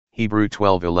Hebrew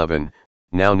 12:11,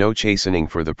 Now no chastening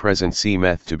for the present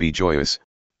seemeth to be joyous,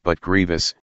 but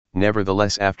grievous;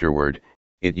 nevertheless afterward,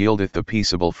 it yieldeth the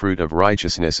peaceable fruit of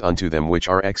righteousness unto them which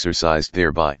are exercised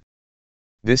thereby.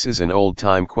 This is an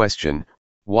old-time question: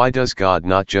 why does God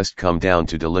not just come down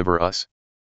to deliver us?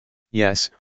 Yes,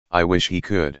 I wish he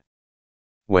could.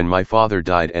 When my father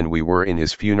died and we were in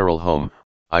his funeral home,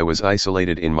 I was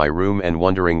isolated in my room and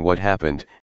wondering what happened,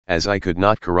 as I could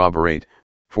not corroborate,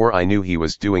 for I knew he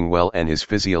was doing well and his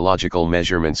physiological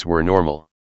measurements were normal.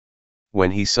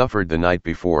 When he suffered the night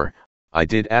before, I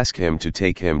did ask him to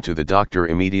take him to the doctor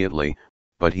immediately,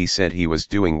 but he said he was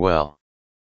doing well.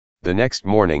 The next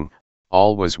morning,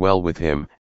 all was well with him,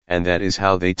 and that is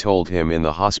how they told him in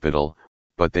the hospital,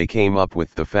 but they came up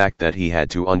with the fact that he had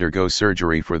to undergo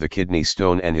surgery for the kidney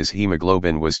stone and his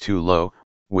hemoglobin was too low,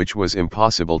 which was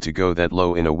impossible to go that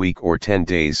low in a week or 10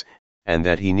 days, and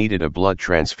that he needed a blood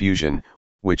transfusion,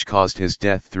 which caused his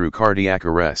death through cardiac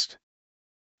arrest.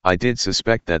 I did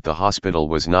suspect that the hospital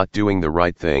was not doing the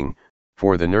right thing,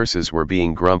 for the nurses were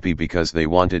being grumpy because they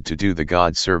wanted to do the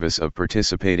God service of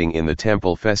participating in the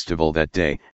temple festival that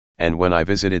day, and when I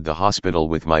visited the hospital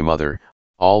with my mother,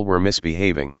 all were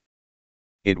misbehaving.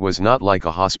 It was not like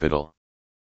a hospital.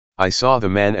 I saw the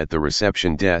man at the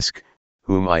reception desk,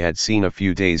 whom I had seen a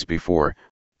few days before,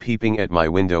 peeping at my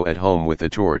window at home with a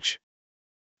torch.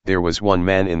 There was one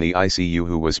man in the ICU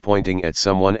who was pointing at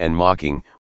someone and mocking,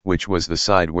 which was the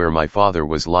side where my father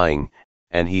was lying,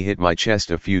 and he hit my chest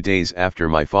a few days after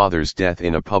my father's death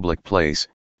in a public place,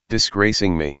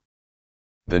 disgracing me.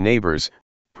 The neighbors,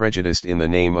 prejudiced in the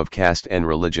name of caste and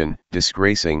religion,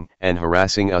 disgracing and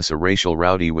harassing us, a racial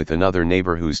rowdy with another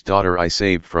neighbor whose daughter I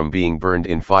saved from being burned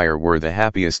in fire, were the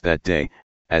happiest that day,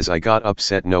 as I got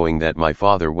upset knowing that my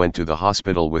father went to the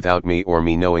hospital without me or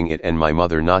me knowing it and my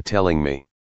mother not telling me.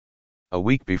 A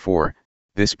week before,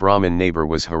 this Brahmin neighbor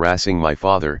was harassing my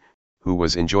father, who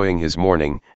was enjoying his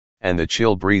morning, and the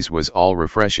chill breeze was all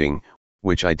refreshing,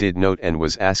 which I did note and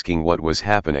was asking what was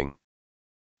happening.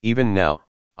 Even now,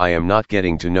 I am not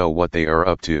getting to know what they are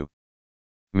up to.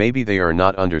 Maybe they are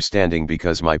not understanding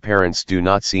because my parents do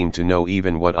not seem to know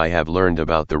even what I have learned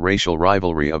about the racial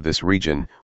rivalry of this region,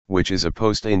 which is a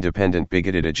post-independent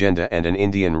bigoted agenda and an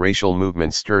Indian racial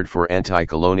movement stirred for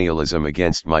anti-colonialism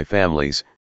against my families,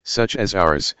 such as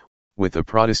ours, with the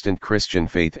Protestant Christian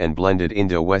faith and blended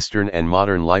Indo-Western and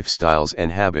modern lifestyles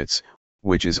and habits,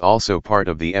 which is also part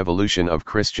of the evolution of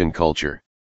Christian culture.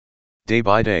 Day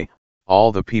by day,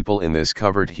 all the people in this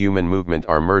covered human movement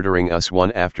are murdering us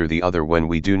one after the other when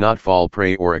we do not fall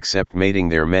prey or accept mating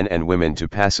their men and women to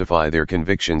pacify their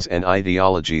convictions and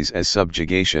ideologies as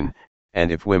subjugation,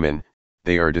 and if women,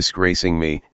 they are disgracing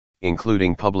me,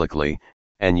 including publicly,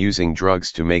 and using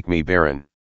drugs to make me barren.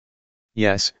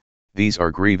 Yes, these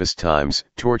are grievous times,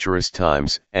 torturous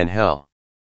times, and hell.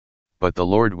 But the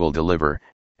Lord will deliver,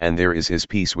 and there is his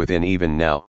peace within even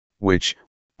now, which,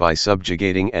 by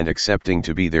subjugating and accepting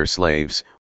to be their slaves,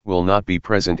 will not be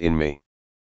present in me.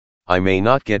 I may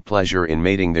not get pleasure in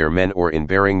mating their men or in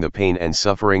bearing the pain and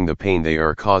suffering the pain they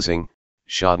are causing,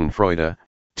 Schadenfreude,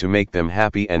 to make them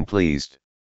happy and pleased.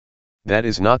 That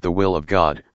is not the will of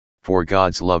God, for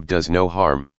God's love does no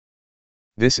harm.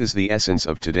 This is the essence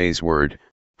of today's word,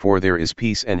 for there is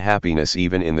peace and happiness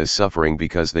even in this suffering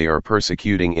because they are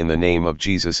persecuting in the name of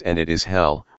Jesus and it is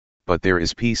hell, but there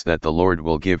is peace that the Lord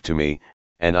will give to me,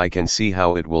 and I can see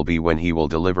how it will be when he will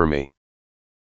deliver me.